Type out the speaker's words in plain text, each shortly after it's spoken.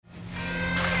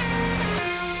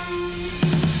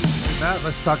that,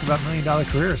 let's talk about $1 Million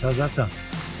Careers. How's that sound?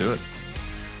 Let's do it.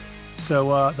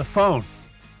 So the phone,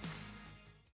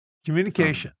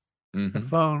 communication, Mm-hmm. the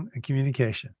phone and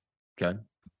communication. Okay.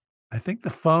 I think the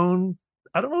phone,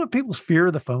 I don't know what people's fear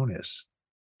of the phone is.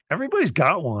 Everybody's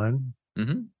got one.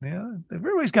 Mm-hmm. Yeah,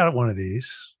 everybody's got one of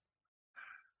these.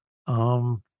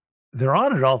 They're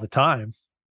on it all the time.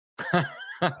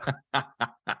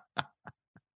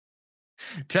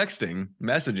 Texting,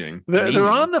 messaging. They're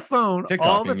on the phone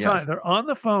all the time. Yes. They're on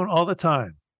the phone all the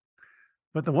time.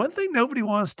 But the one thing nobody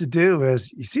wants to do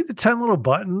is, you see the 10 little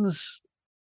buttons?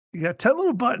 You got 10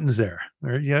 little buttons there.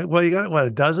 You got a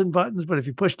dozen buttons, but if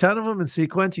you push 10 of them in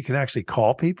sequence, you can actually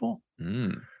call people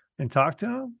and talk to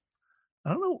them.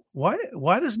 I don't know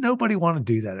why does nobody want to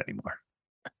do that anymore?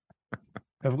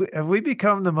 Have we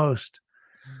become the most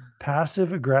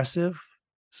passive aggressive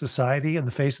society in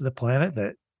the face of the planet,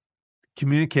 that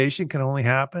communication can only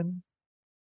happen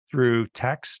through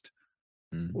text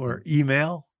or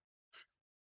email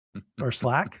or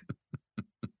Slack?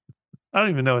 I don't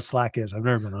even know what Slack is. I've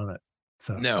never been on it.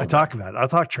 So I talk about it. I'll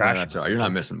talk trash. That's all right. You're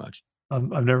not missing much.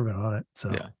 I've never been on it.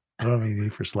 So yeah. I don't have any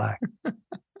need for Slack.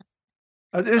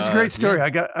 This is a great story.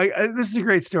 Yeah. This is a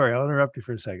great story. I'll interrupt you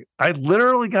for a second. I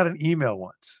literally got an email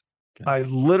once. Okay.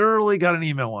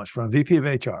 From a VP of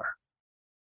HR.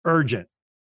 Urgent.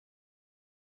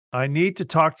 I need to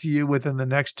talk to you within the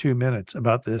next 2 minutes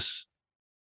about this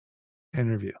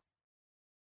interview.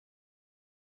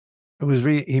 It was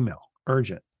via email.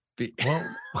 Urgent.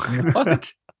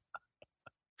 What?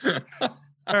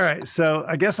 All right. So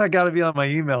I guess I got to be on my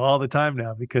email all the time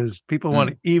now, because people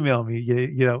want to email me.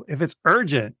 You know, if it's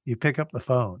urgent, you pick up the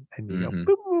phone and you go, boop,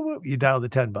 boop, boop, you dial the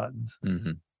 10 buttons.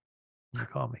 You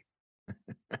call me.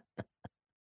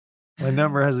 My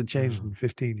number hasn't changed in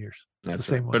 15 years. It's the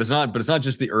same one. But it's not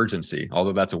just the urgency,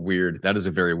 although that is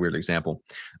a very weird example.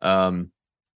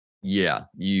 Yeah,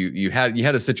 you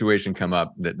had a situation come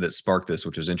up that sparked this,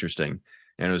 which was interesting.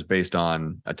 And it was based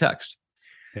on a text.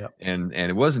 Yeah. And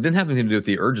it didn't have anything to do with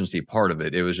the urgency part of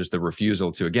it. It was just the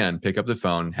refusal to, again, pick up the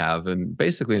phone, have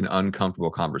basically an uncomfortable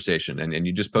conversation. And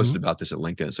you just posted about this at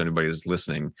LinkedIn. So anybody who's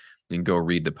listening, you can go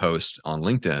read the post on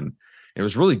LinkedIn. It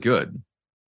was really good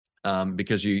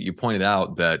because you pointed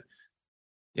out that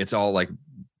it's all like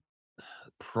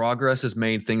progress is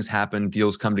made, things happen,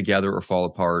 deals come together or fall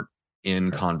apart in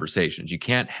conversations. You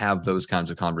can't have those kinds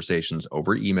of conversations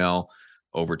over email,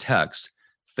 over text.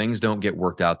 Things don't get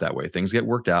worked out that way. Things get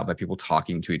worked out by people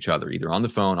talking to each other, either on the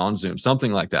phone, on Zoom,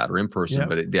 something like that, or in person.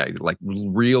 But like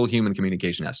real human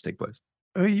communication has to take place.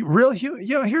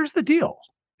 Here's the deal: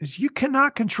 is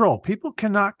people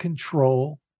cannot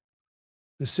control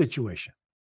the situation.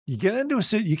 You get into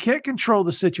you can't control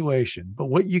the situation, but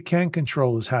what you can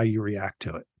control is how you react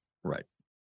to it. Right.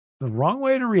 The wrong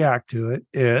way to react to it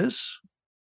is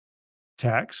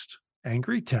text,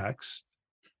 angry text.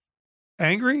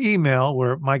 Angry email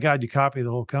where, my God, you copy the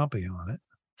whole company on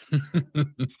it.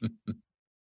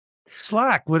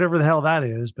 Slack, whatever the hell that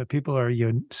is, but people are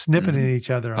snipping at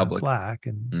each other on Slack,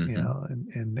 and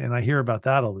and I hear about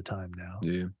that all the time now.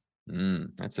 Yeah,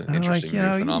 that's an interesting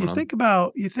phenomenon.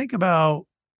 You think about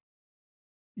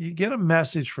you get a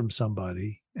message from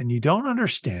somebody and you don't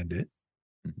understand it,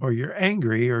 or you're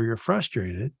angry or you're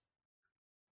frustrated.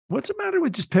 What's the matter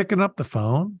with just picking up the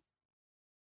phone,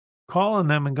 calling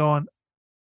them and going,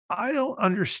 I don't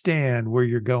understand where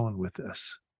you're going with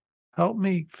this. Help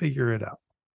me figure it out.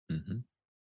 And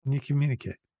you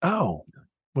communicate. Oh,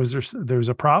 there's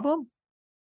a problem?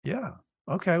 Yeah.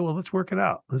 Okay. Well, let's work it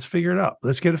out. Let's figure it out.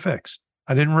 Let's get it fixed.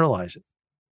 I didn't realize it.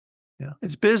 Yeah.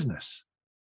 It's business.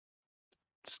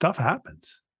 Stuff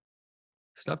happens.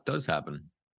 Stuff does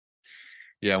happen.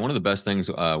 Yeah. One of the best things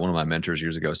one of my mentors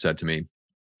years ago said to me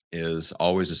is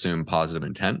always assume positive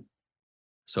intent.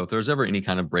 So if there's ever any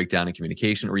kind of breakdown in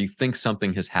communication, or you think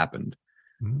something has happened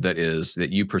that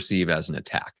you perceive as an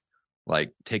attack,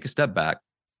 like take a step back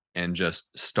and just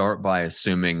start by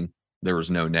assuming there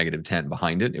was no negative intent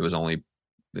behind it. It was only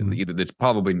it's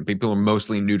probably people are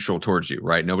mostly neutral towards you,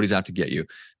 right? Nobody's out to get you.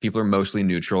 People are mostly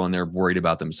neutral and they're worried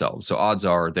about themselves. So odds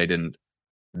are they didn't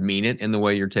mean it in the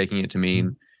way you're taking it to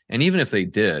mean. And even if they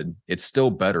did, it's still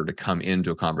better to come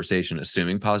into a conversation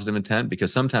assuming positive intent,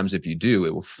 because sometimes if you do,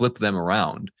 it will flip them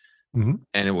around and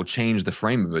it will change the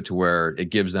frame of it to where it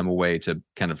gives them a way to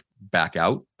kind of back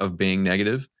out of being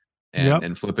negative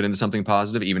and flip it into something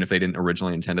positive. Even if they didn't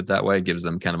originally intend it that way, it gives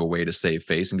them kind of a way to save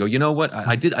face and go, you know what?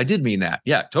 I did mean that.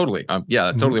 Yeah, totally.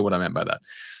 Totally what I meant by that.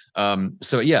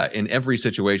 So yeah, in every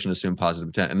situation, assume positive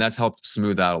intent. And that's helped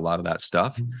smooth out a lot of that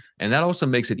stuff. And that also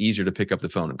makes it easier to pick up the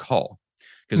phone and call.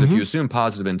 Because if you assume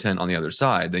positive intent on the other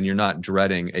side, then you're not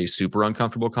dreading a super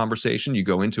uncomfortable conversation. You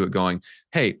go into it going,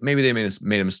 hey, maybe they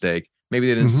made a mistake. Maybe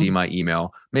they didn't see my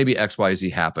email. Maybe XYZ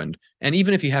happened. And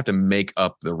even if you have to make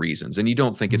up the reasons and you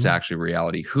don't think it's actually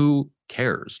reality, who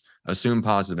cares? Assume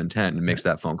positive intent and makes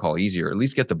that phone call easier. At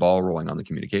least get the ball rolling on the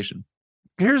communication.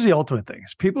 Here's the ultimate thing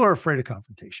is people are afraid of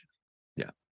confrontation. Yeah.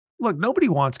 Look, nobody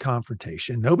wants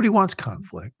confrontation. Nobody wants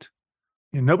conflict.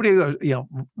 And nobody,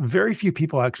 very few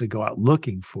people actually go out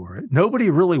looking for it. Nobody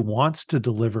really wants to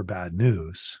deliver bad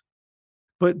news,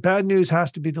 but bad news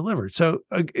has to be delivered. So,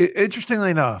 interestingly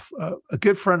enough, a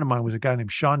good friend of mine was a guy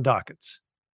named Sean Dockets.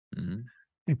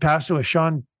 He passed away.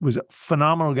 Sean was a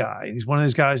phenomenal guy. He's one of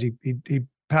those guys. He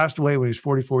passed away when he was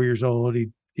 44 years old.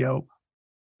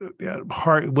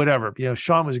 Heart, whatever.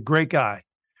 Sean was a great guy,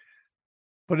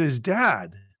 but his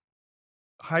dad,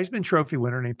 Heisman Trophy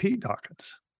winner named Pete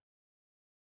Dockets.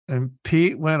 And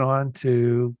Pete went on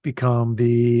to become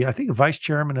I think, vice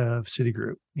chairman of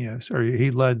Citigroup.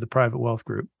 He led the private wealth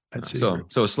group at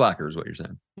Citigroup. So a slacker is what you're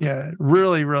saying. Yeah,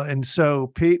 really, really. And so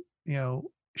Pete,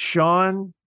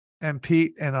 Sean and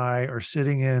Pete and I are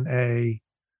sitting in a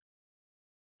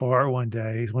bar one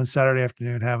Saturday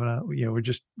afternoon, we're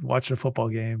just watching a football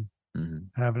game,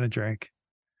 having a drink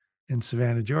in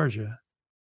Savannah, Georgia.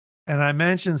 And I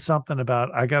mentioned something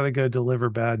about, I got to go deliver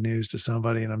bad news to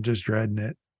somebody and I'm just dreading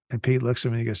it. And Pete looks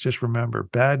at me and he goes, just remember,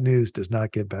 bad news does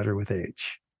not get better with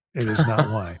age. It is not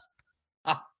wine.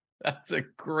 That's a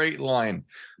great line.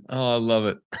 Oh, I love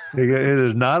it. It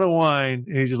is not a wine.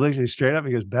 And he just looks at me straight up.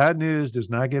 He goes, bad news does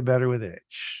not get better with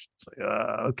age. It's like,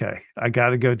 okay, I got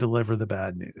to go deliver the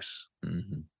bad news.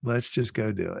 Let's just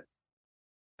go do it.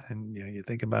 And you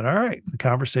think about, all right, the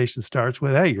conversation starts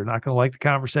with, hey, you're not going to like the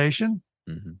conversation.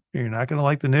 You're not going to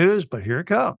like the news, but here it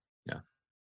comes.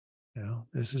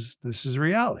 This is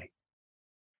reality.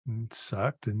 And it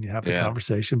sucked, and you have the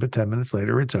conversation, but 10 minutes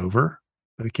later, it's over.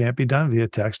 But it can't be done via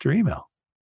text or email.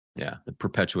 Yeah, it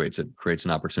perpetuates it, creates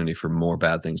an opportunity for more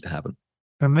bad things to happen.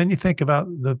 And then you think about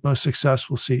the most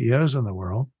successful CEOs in the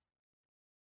world.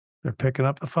 They're picking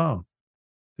up the phone.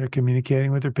 They're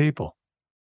communicating with their people.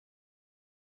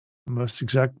 The most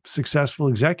successful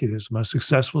executives, most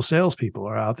successful salespeople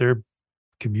are out there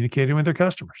communicating with their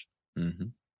customers.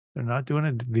 They're not doing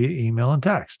it via email and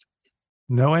text.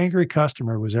 No angry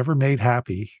customer was ever made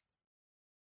happy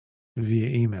via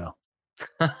email.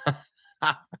 Is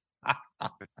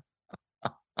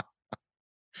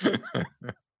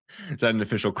that an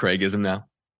official Craigism now?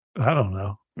 I don't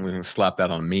know. We're going to slap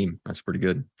that on a meme. That's pretty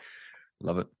good.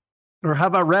 Love it. Or how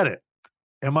about Reddit?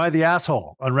 Am I the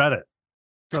asshole on Reddit?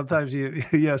 Sometimes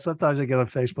sometimes I get on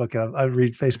Facebook and I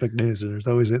read Facebook news and there's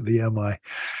always the MI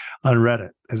on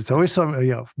Reddit. And it's always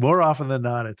more often than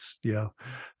not, it's,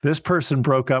 this person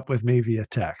broke up with me via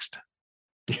text.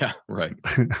 Yeah, right.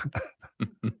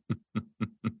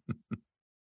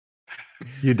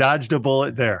 You dodged a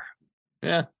bullet there.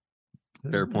 Yeah,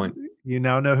 fair point. You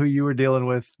now know who you were dealing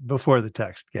with before the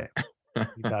text came.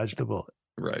 You dodged a bullet.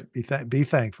 Right. Be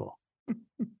thankful.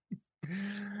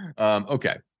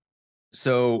 Okay.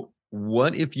 So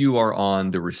what if you are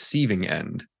on the receiving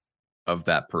end of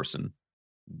that person?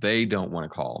 They don't want to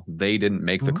call. They didn't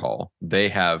make the call. They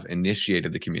have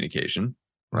initiated the communication,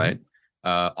 right?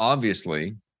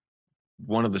 Obviously,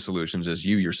 one of the solutions is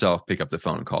you yourself pick up the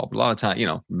phone and call. But a lot of time,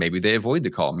 maybe they avoid the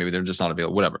call. Maybe they're just not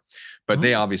available, whatever. But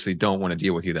they obviously don't want to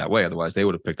deal with you that way. Otherwise, they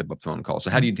would have picked up a phone call. So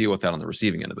how do you deal with that on the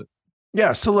receiving end of it?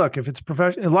 Yeah. So look, if it's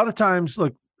professional, a lot of times,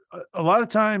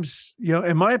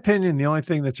 in my opinion, the only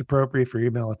thing that's appropriate for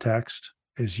email and text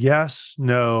is yes,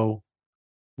 no,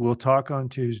 we'll talk on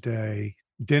Tuesday,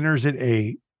 dinner's at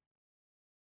 8,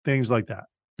 things like that.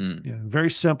 Very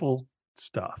simple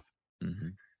stuff.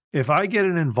 If I get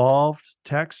an involved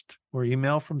text or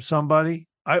email from somebody,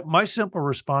 my simple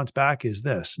response back is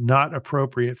this: not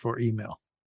appropriate for email.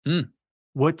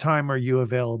 What time are you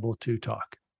available to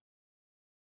talk?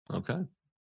 Okay.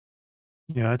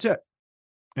 That's it.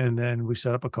 And then we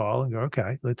set up a call and go,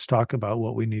 okay, let's talk about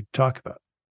what we need to talk about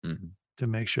to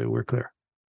make sure we're clear.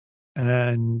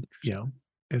 And,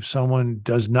 if someone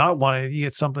does not want to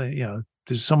get something,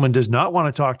 someone does not want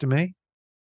to talk to me,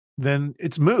 then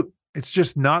it's moot. It's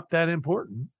just not that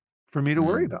important for me to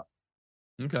worry about.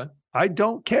 Okay. I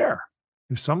don't care.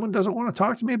 If someone doesn't want to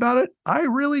talk to me about it, I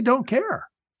really don't care.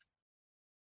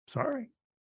 Sorry.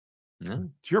 Yeah.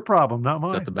 It's your problem, not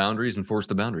mine. Set the boundaries, enforce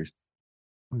the boundaries.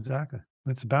 Exactly.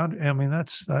 It's a boundary. I mean,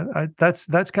 that's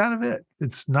kind of it.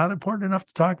 It's not important enough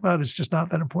to talk about. It's just not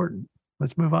that important.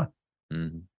 Let's move on.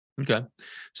 Okay.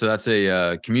 So that's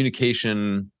a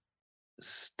communication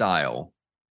style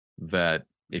that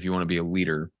if you want to be a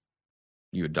leader,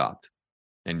 you adopt.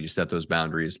 and you set those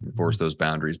boundaries, enforce those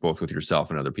boundaries, both with yourself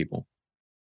and other people.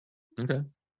 Okay.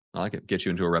 I like it. Get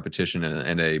you into a repetition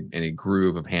and a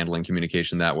groove of handling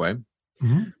communication that way.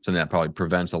 Something that probably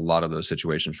prevents a lot of those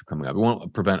situations from coming up. It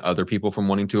won't prevent other people from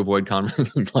wanting to avoid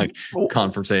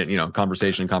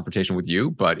conversation and confrontation with you,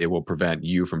 but it will prevent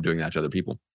you from doing that to other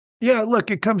people. Yeah,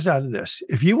 look, it comes down to this.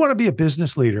 If you want to be a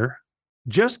business leader,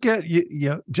 just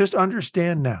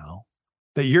understand now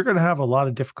that you're going to have a lot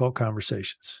of difficult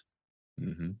conversations.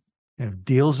 And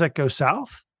deals that go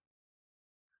south,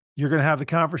 you're going to have the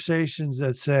conversations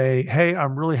that say, hey,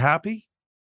 I'm really happy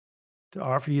to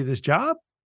offer you this job.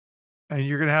 And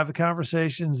you're going to have the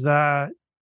conversations that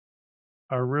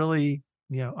are really,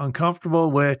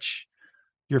 uncomfortable, which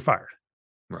you're fired.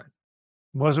 Right.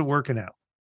 Wasn't working out.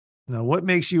 Now, what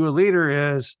makes you a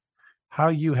leader is how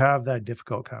you have that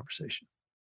difficult conversation.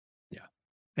 Yeah.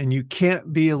 And you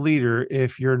can't be a leader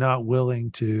if you're not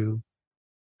willing to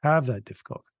have that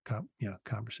difficult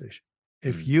conversation.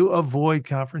 If you avoid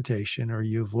confrontation or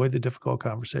you avoid the difficult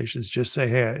conversations, just say,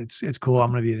 hey, it's cool.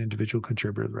 I'm going to be an individual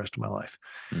contributor the rest of my life.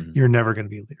 You're never going to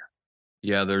be a leader.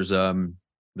 Yeah. There's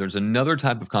another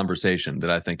type of conversation that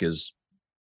I think is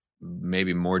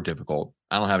maybe more difficult.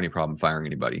 I don't have any problem firing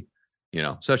anybody,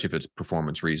 especially if it's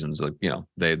performance reasons. Like,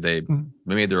 they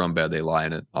made their own bed, they lie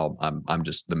in it. I'm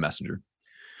just the messenger.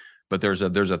 But there's a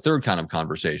third kind of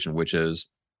conversation, which is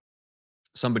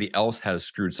somebody else has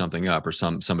screwed something up or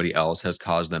somebody else has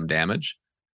caused them damage.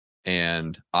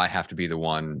 And I have to be the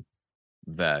one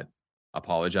that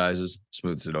apologizes,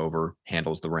 smooths it over,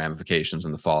 handles the ramifications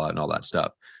and the fallout and all that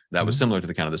stuff. That was similar to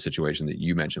the kind of the situation that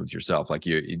you mentioned with yourself. Like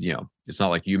it's not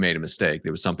like you made a mistake.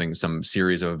 There was some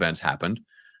series of events happened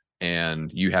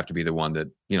and you have to be the one that,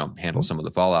 handles some of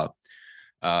the fallout.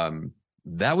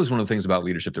 That was one of the things about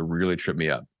leadership that really tripped me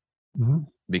up.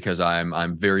 Because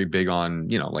I'm very big on,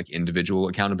 like individual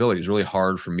accountability. It's really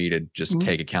hard for me to just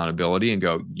take accountability and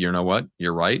go, you know what,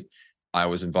 you're right. I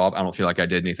was involved. I don't feel like I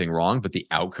did anything wrong, but the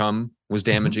outcome was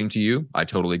damaging to you. I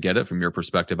totally get it. From your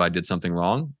perspective, I did something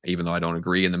wrong, even though I don't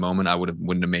agree in the moment. I wouldn't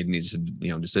have made any,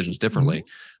 decisions differently,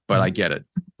 but I get it.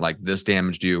 Like, this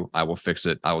damaged you. I will fix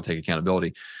it. I will take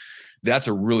accountability. That's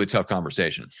a really tough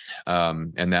conversation.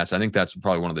 And I think that's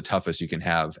probably one of the toughest you can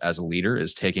have as a leader,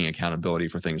 is taking accountability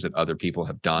for things that other people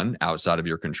have done outside of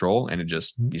your control. And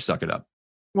you suck it up.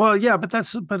 Well, yeah, but I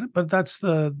think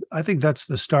that's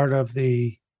the start of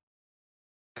the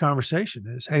conversation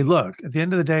is, hey, look, at the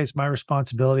end of the day, it's my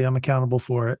responsibility. I'm accountable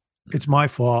for it. It's my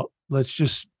fault. Let's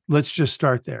just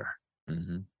start there.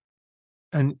 And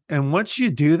once you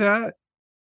do that,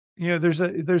 there's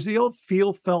the old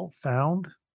feel, felt, found.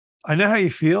 I know how you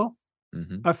feel.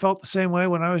 I felt the same way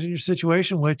when I was in your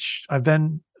situation, which I've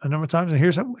been a number of times. And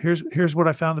here's what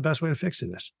I found the best way to fix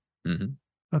it is.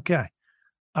 Okay,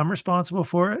 I'm responsible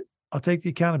for it. I'll take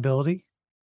the accountability.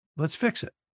 Let's fix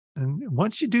it. And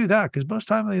once you do that, because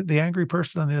most of the time the angry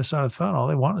person on the other side of the phone, all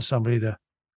they want is somebody to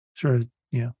sort of,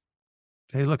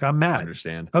 hey, look, I'm mad. I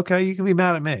understand. Okay, you can be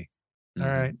mad at me. All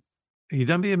right. Are you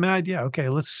done being mad? Yeah. Okay,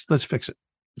 let's fix it.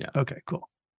 Yeah. Okay, cool.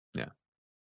 Yeah.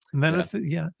 And then it's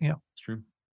true.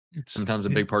 Sometimes a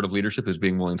big part of leadership is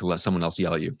being willing to let someone else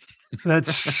yell at you.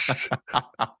 That's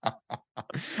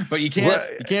but you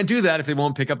can't do that if they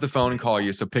won't pick up the phone and call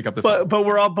you. So pick up the phone.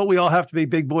 But we all have to be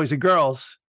big boys and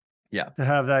girls. Yeah. To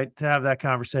have that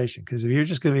conversation. Because if you're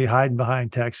just going to be hiding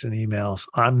behind texts and emails,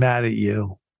 I'm mad at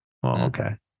you. Well,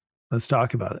 okay. Let's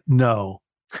talk about it. No.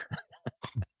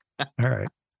 All right.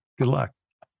 Good luck.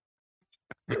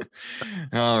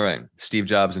 All right. Steve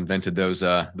Jobs invented those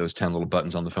 10 little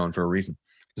buttons on the phone for a reason.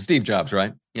 Steve Jobs,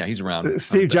 right? Yeah, he's around.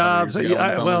 Steve Jobs. Tim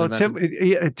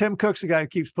Cook's the guy who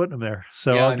keeps putting them there.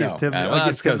 So I'll give Tim. I'll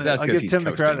give Tim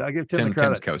the credit. I give Tim the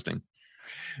credit. Tim's coasting.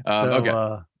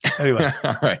 Okay. Anyway.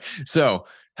 All right. So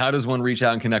how does one reach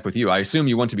out and connect with you? I assume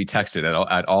you want to be texted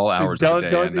at all hours of the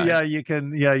day. Yeah, you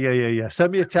can. Yeah.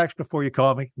 Send me a text before you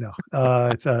call me. No,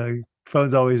 it's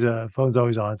phone's always on.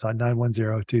 It's on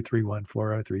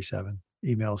 910-231-4037.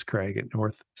 Emails Craig at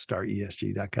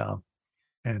northstaresg.com.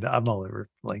 And I'm all over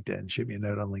LinkedIn. Shoot me a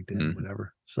note on LinkedIn,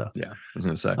 whatever. So yeah, I was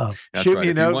going to say, that's shoot right. me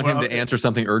a if note. You want him to answer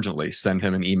something urgently, send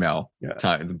him an email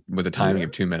with a timing of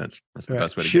 2 minutes. That's the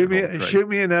best way to shoot me a note. Shoot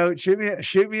me a note.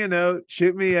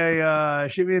 Shoot me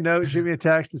a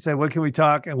text and say, when can we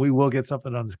talk? And we will get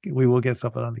something on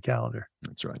the calendar.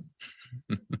 That's right.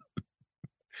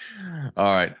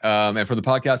 All right. And for the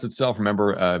podcast itself,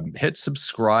 remember, hit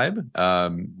subscribe,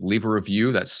 leave a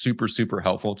review. That's super, super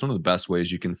helpful. It's one of the best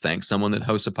ways you can thank someone that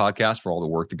hosts a podcast for all the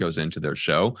work that goes into their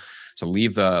show. So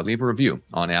leave a review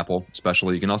on Apple,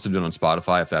 especially. You can also do it on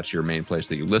Spotify if that's your main place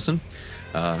that you listen.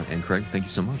 And Craig, thank you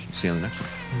so much. See you on the next one.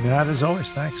 Matt, as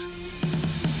always, thanks.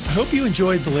 I hope you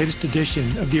enjoyed the latest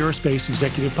edition of the Aerospace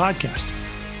Executive Podcast.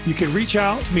 You can reach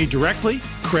out to me directly,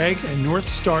 Craig at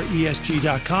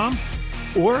NorthstarESG.com,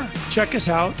 or check us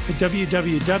out at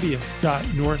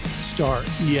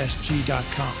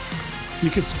www.northstaresg.com. You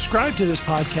can subscribe to this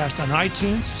podcast on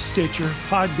iTunes, Stitcher,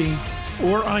 Podbean,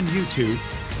 or on YouTube.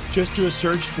 Just do a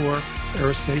search for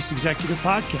Aerospace Executive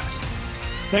Podcast.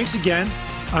 Thanks again.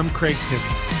 I'm Craig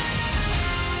Piven.